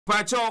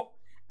pacho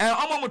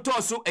omo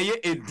motoso eye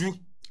edu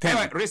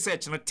 10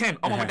 research no 10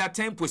 omo that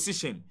 10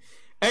 position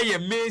eye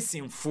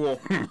amazing for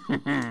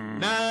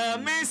na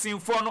amazing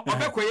for no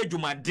obekoye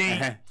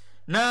dwumaden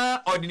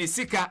na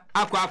ordinisika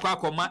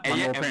akwa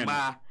eye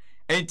emma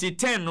enti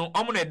 10 no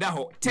omo na da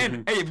ho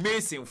 10 eye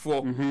amazing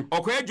for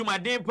okoye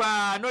dwumaden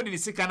pa na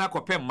ordinisika na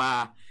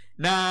kopemma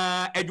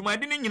na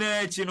adwumaden nyina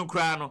achi no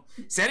kra no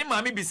se ne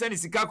maami bisa ni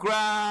sika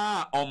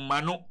kra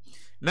omma no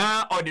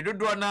na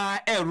odidodo na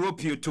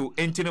Europe to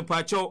entino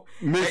pacho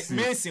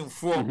Mason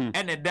for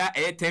and da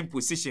 10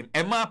 position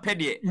e ma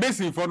pede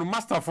Mason for no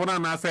master for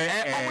na say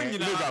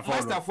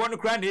master for no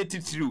kra na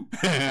etitru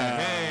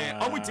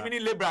omutimi ni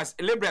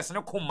Libras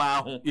no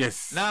koma ho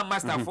yes na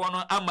master for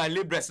no ama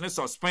Libras no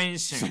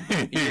suspension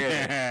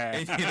yeah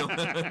you know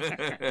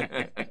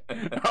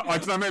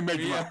ochna me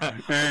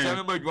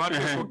medwa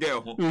to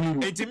girl ho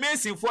enti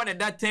Mason for na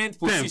that 10th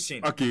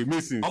position okay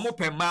Mason omo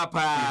pe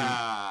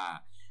mapa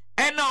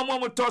and now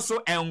momo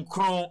toso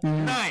enkron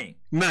 9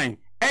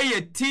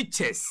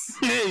 teachers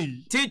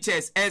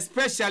teachers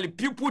especially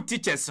pupil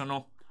teachers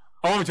no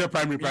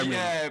primary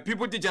yeah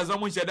people teachers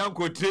almost down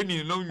ko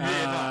training no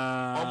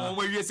na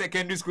we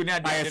secondary school ni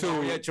ade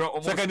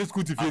secondary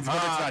school to fit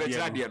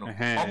no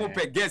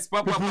pe guest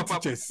papa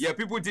yeah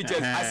people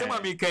teachers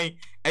asema me kan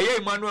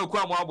Emmanuel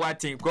kwa mo abo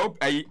atin ko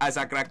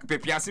asakra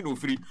pepiase no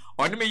free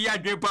oni me ya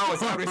dwen pa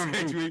was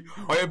research we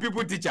or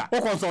people teacher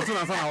o consult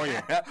na sana wo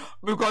ye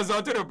because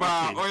author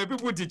pa or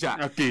people teacher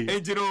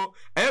and you know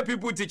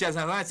people teachers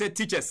and I say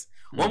teachers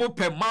omo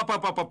pe ma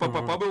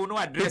papa we no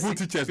address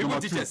people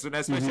teachers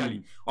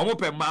especially omo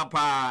pe ma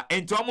pa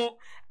enti omo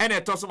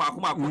ene to so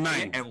makoma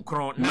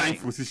enkron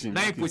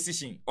 9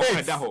 position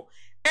o da ho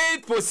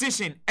 8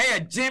 position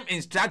gym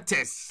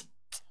instructors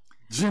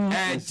gym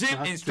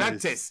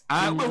instructors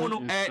we hu no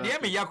de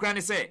me yakra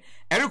ne say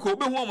eriko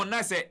be hu omo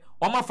na say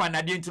oma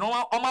fanade enti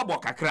no oma bo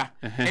kakra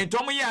enti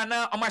omo ya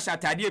na oma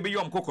shatade be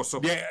yom kokoso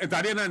de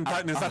tade na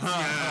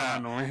satia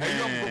no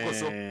yom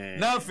kokoso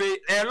na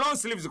fe long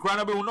sleeves kra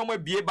na be hu no mo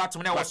bie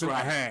batom na waso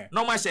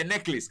no ma she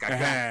necklace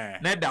kakra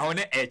na da ho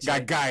ne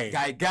guy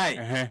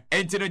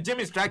enti no gym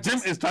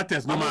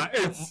instructors number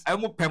 8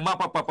 emu pema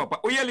papa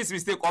o ye list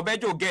mistake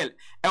obejo girl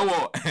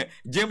ewo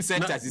gym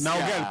centers is now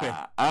girl pe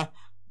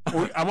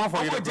I'm on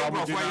for you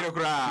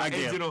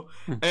know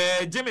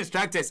gym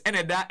instructors and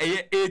that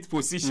 8th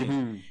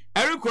position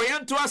Eric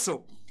Oyanto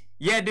aso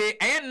yeah the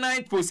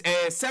 7th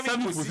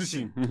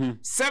position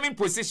 7th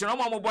position I'm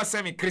on boss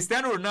 7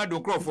 Cristiano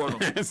Ronaldo Crawford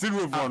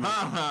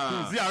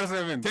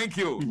CR7 thank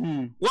you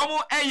one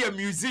more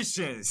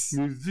musicians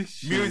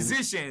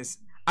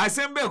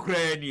assemble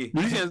crani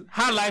musicians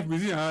high life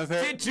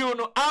musicians you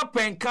know up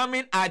and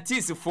coming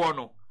artists for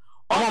no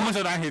mo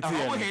so da hit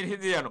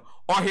here no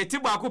o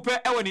hit ba ko pe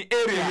e woni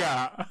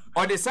area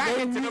o the side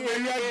hit no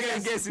area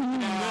guess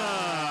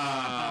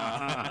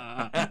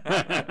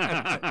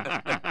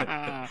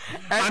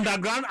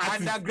underground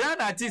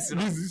artists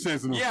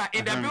musicians no yeah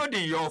in the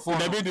building your phone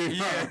the building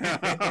yeah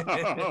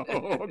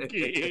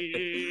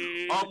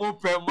okay omo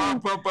pe ma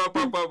pa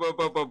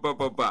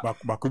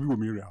ba ko bi wo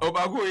mi area o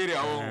ba go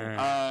area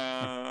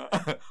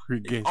we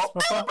guess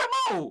papa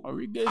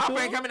we guess up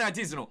and coming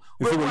artists no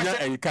we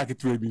ya e ka ke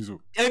tu ebi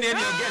so any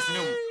guess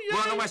no we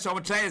no ma show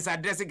try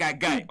address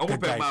guy omo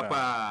pe ma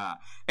pa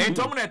and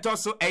tom na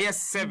toso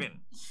 7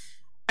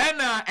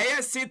 and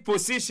 6th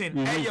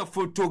position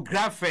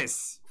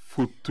photographers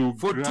photo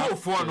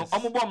for no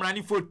omo bom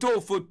rani photo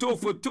say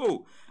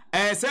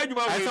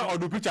djuma we say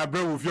odo picture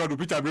bre wo fi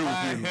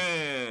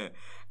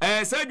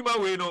say djuma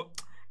we no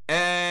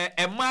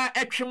ema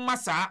etwema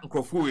sa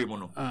nkrofo we mu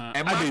no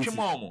ema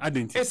twema omo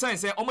esan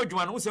say omo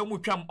djuma no say omo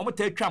twam omo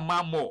ta twam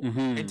ma mo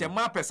ente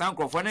ma pesa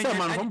nkrofo na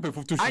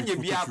anye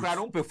bia akra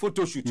no pe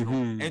photo shoot no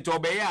ente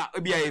obeya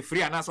bia e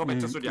free ana so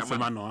beto so dia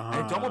ma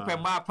ente omo pe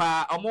ma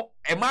pa omo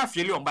ema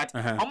afieli on but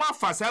omo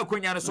afasa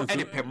akonya no so e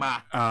de pe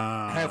ma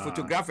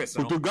photographers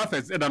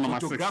e da number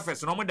 6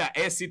 photographers no mo da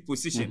 8th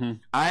position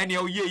anye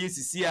o ye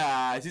sisi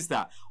a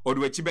sister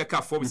odo achi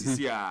beka form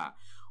sisi a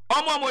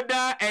omo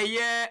moda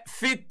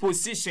 5th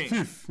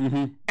position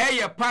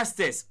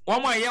pastors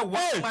omo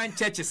one man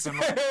churches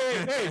no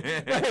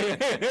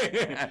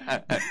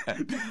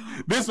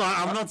this one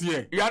I'm not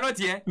here. You are not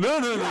here? No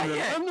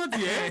I'm not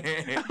here.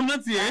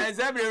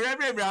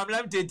 Abraham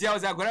lam tetia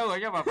uzakora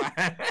wonyo papa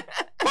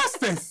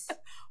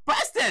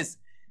pastors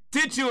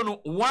teach you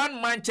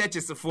one man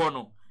churches for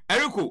no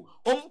Eriko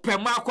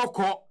pema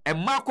akoko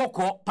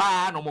emakoko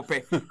pa no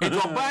mope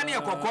ejoba ne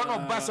akoko no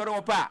ba sore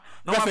wo pa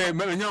no ma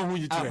nya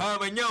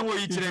ho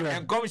yi kire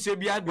enkom she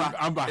bi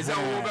agba eza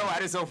wo be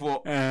ware so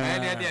for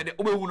ene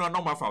obewu no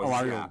no ma fa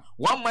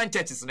one man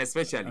churches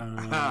especially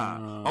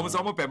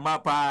omo pema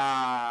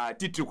pa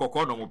titru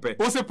kokko no mope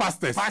o se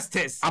pastors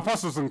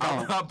apostles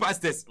nka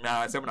pastors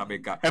na sem na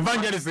meka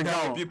evangelists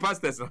nka be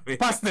pastors no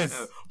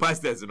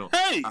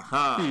and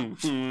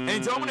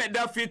omo na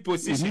that 5th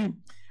position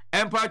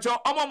Empacho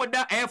omo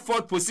da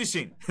 4th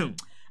position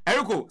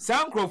Eriko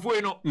sam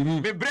crofo no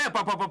me bre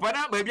papa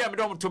na ba bia me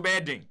dom to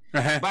bedding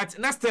but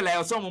na still I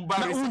also mo ba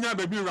unya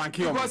ba bi rank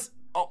because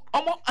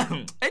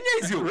Enye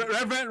easy.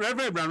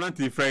 Reverend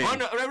Bramante Frey. Oh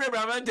no, Reverend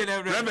Bramante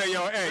Reverend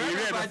yo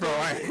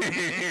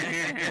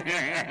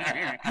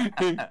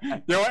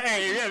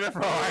you hear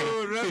from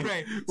Oh,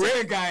 Reverend.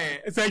 We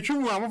guy. Say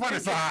true am for the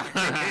sa.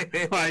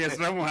 Yes,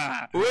 Ramu.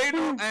 We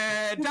no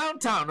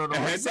downtown no.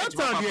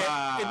 Downtown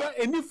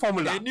any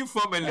formula.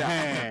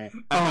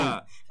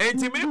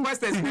 Enti many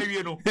pastors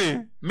area no.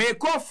 Me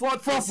call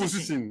fourth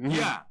position.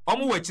 Yeah.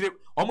 Omo wachire,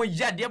 omo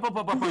yade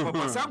papa.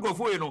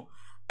 Sankrofo you know.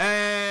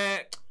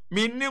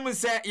 Me name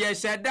say ye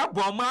shada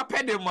bomma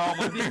pedema.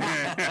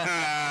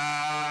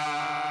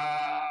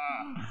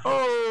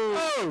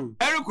 Oh,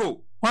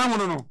 Eriko.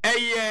 No.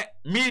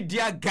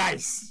 Media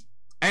guys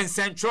and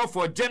central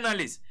for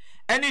journalists.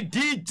 Any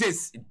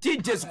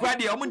DJs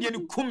kwadi omo dey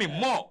kumi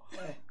more.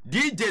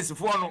 DJs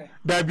for no.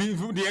 That be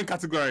the end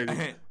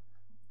category.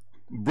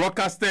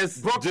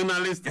 Broadcasters,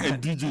 journalists,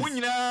 and DJs.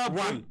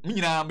 One.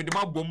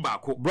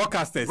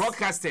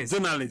 Broadcasters,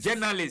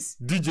 journalists,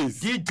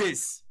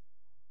 DJs.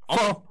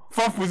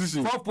 Fourth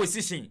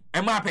position.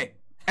 Emape.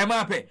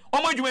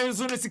 Omo djuma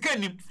nso no sika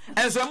nim.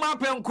 Enso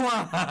emape nko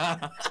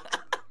a.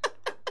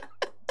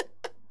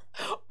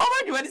 Omo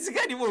djuma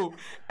sika nim o.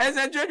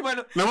 Enso djuma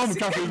no. Na mo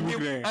ka Facebook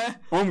re.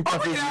 Mo ka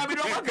Facebook. Me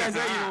do mo ka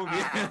say you.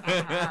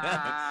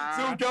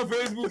 So ka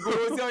Facebook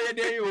o se o ye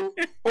dey o.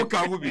 O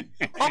ka wo bi.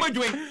 Omo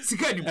djuma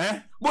sika nim.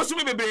 Bo so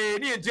me bebre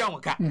ni eji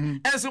anka.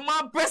 Enso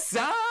ma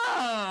pesa.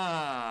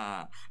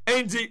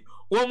 Endi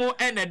womo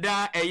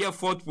eneda eye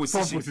fourth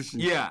position.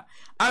 Yeah.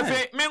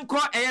 Afi menko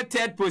eye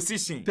third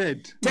position.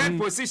 Third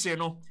position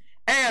no.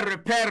 Eye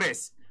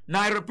repairers.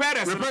 Na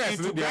repairers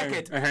into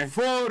bracket.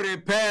 For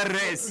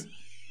repairers.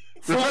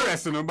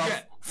 Repairers no ba.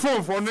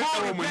 For no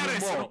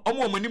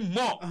omo money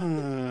more.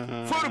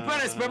 For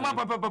repairers pe ma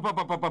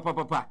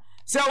papa.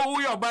 Say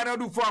who your bana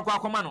do for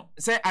akwa no.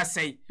 Say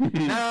asay.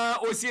 Na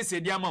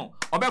osiesie dia ma.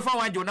 Obefa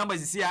wan jo number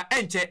sisia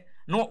enche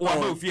no wa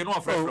ba ofie no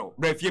ofrefro.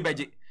 Bra fie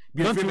beje.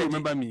 Don't you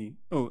remember me?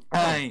 Oh,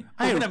 I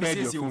repaired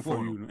your phone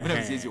for you.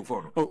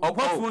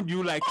 What phone do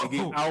you like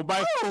again? I'll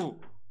buy. Oh,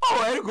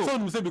 Eriko. So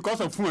you say because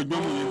of phone, which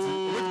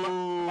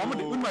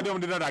my dad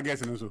did I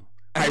guess also.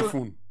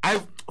 iPhone.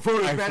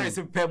 iPhone repairs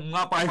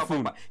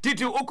iPhone. Did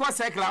you go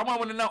cycle?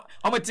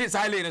 I'm a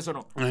silent so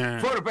no.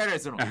 For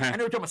repairs no.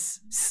 And you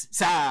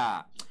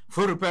sa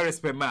for repairs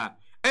per ma.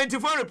 And to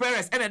for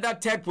repairs and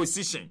that third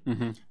position.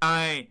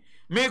 I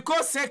me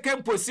ko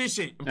second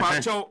position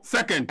mpacho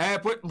second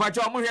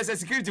mpacho mo here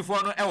security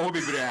for no e ho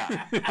bebre a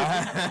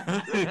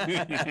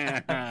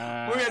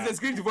mo here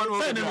security for no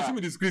say na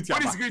me security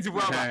what is security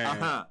for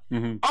aba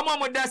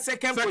mo that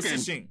second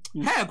position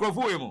hey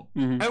crofo we mo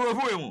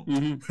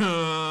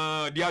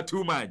they are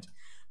too much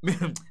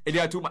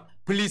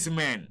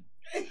policemen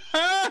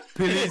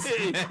police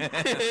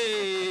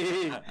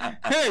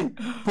hey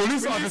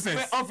police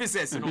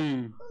officers no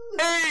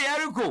hey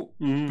Eriko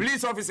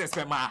police officers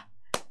pe ma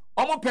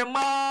omo pe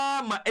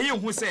ma eye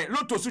hu se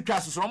loto su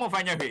twa so omo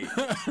fanya hwe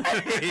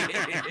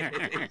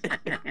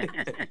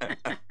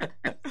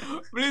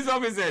police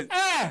officers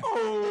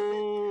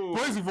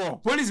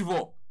police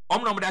for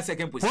omo no that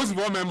second position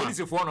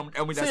police for no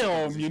omo that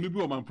second me no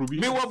bi o man probi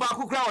me wo ba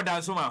ko kra o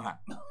dan so ma ha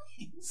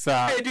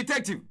sir hey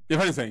detective you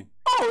find saying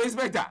oh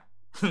inspector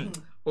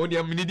o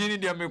dia minidini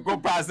dia me go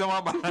pass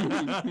am ba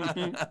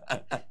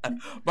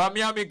ba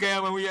mi am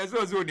kan am we so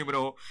onim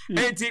no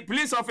enti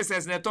police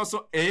officers na to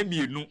so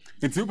emienu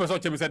enti you person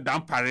che me say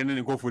dan pare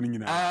ne ko foni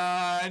nyina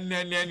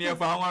ne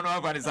fa wan no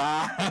afa ni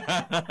sa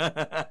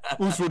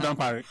unso dan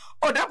pare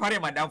dan pare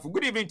madam for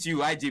good evening to you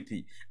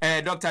IGP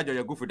Dr.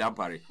 Jojo Gufu dan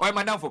pare o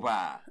madam for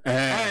pa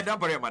dan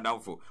pare madam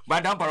for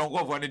but dan pare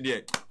ko for ne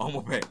de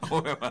omo pe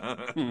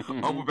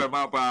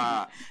ma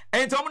pa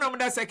enti omo no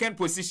that second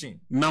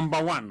position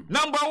number 1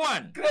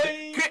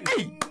 Hey,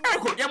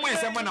 Eriko, ya mo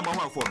ensem number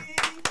 1 for.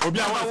 Obi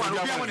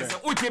awon ensem.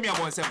 O temi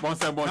abon ensem.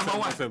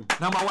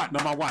 Number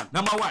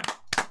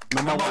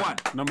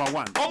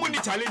 1. Omo ni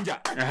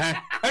challenger.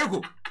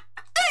 Eriko.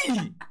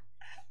 Hey.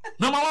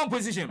 Number 1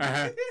 position.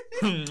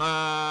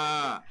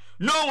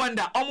 No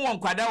wonder omo won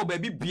kwada o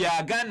baby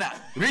bia Ghana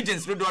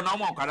regions do na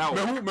omo kwada o.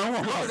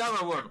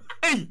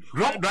 Hey,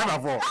 driver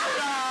for.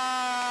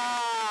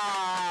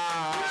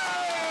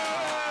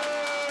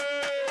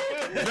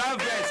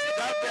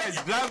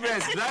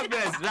 Drivers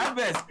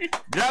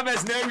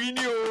na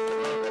wini o.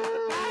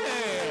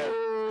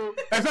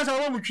 Especially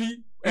when we treat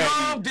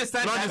long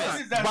distance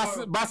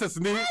buses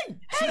ni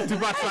to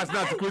pass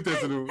that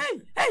quitters no.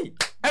 Hey,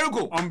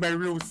 Eriko. On be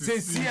real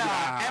sincere.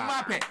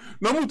 Emape.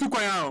 No mu tu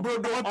kwan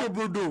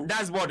brodo.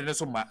 That's board na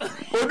so ma.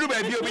 Odu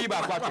ba bi obi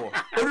ba kwato.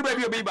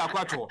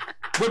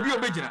 Obi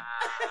obegina.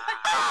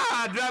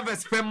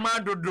 Drivers pema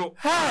dodo.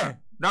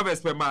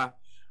 Drivers pema.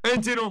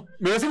 Enti no,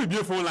 me say be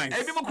phone lines.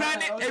 Ebi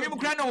mu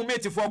kra na o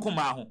mate for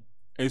kuma ho.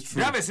 It's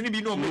true. Drivers ni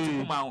bi no mate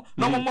kuma ho.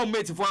 No mo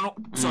mate for no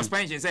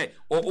suspension say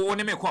o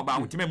ne me ko ba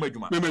ho ti me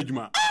madwuma.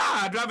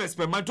 Drivers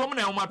pe ma to mo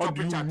na o ma top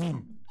chat.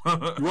 You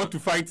want to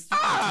fight?